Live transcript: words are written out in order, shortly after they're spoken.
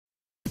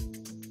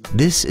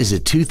This is a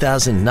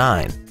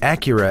 2009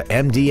 Acura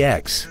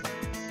MDX.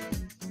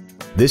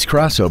 This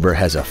crossover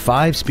has a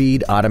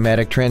 5-speed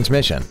automatic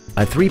transmission,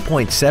 a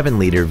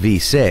 3.7-liter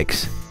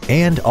V6,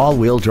 and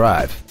all-wheel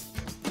drive.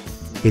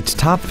 Its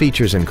top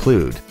features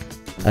include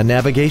a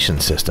navigation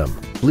system,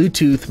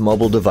 Bluetooth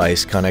mobile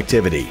device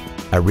connectivity,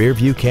 a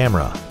rear-view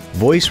camera,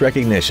 voice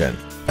recognition,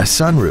 a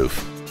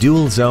sunroof,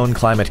 dual-zone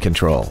climate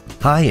control,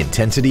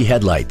 high-intensity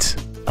headlights,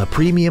 a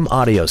premium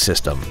audio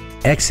system,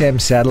 XM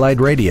satellite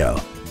radio,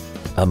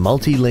 a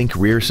multi-link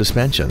rear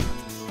suspension,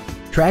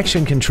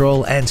 traction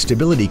control and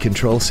stability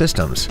control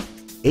systems,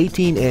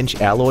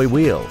 18-inch alloy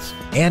wheels,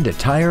 and a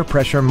tire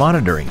pressure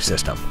monitoring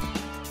system.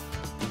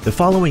 The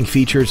following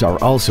features are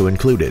also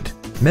included: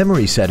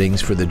 memory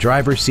settings for the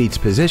driver's seat's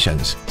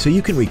positions so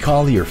you can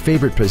recall your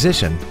favorite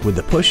position with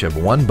the push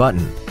of one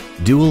button,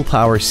 dual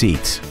power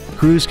seats,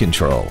 cruise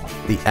control,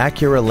 the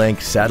Acura Link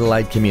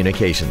satellite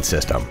communication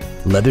system,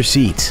 leather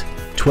seats,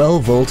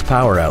 12-volt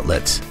power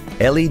outlets,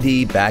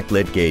 LED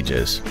backlit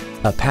gauges,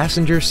 a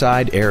passenger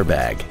side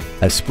airbag,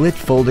 a split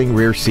folding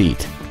rear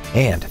seat,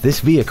 and this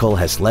vehicle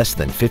has less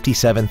than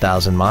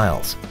 57,000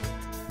 miles.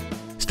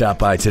 Stop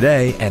by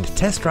today and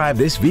test drive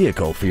this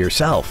vehicle for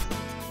yourself.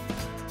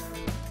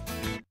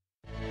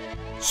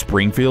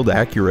 Springfield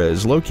Acura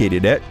is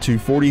located at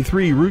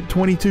 243 Route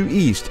 22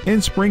 East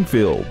in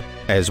Springfield.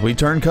 As we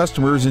turn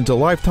customers into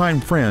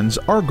lifetime friends,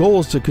 our goal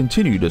is to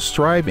continue to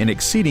strive in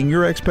exceeding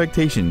your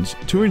expectations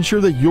to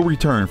ensure that you'll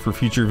return for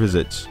future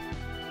visits.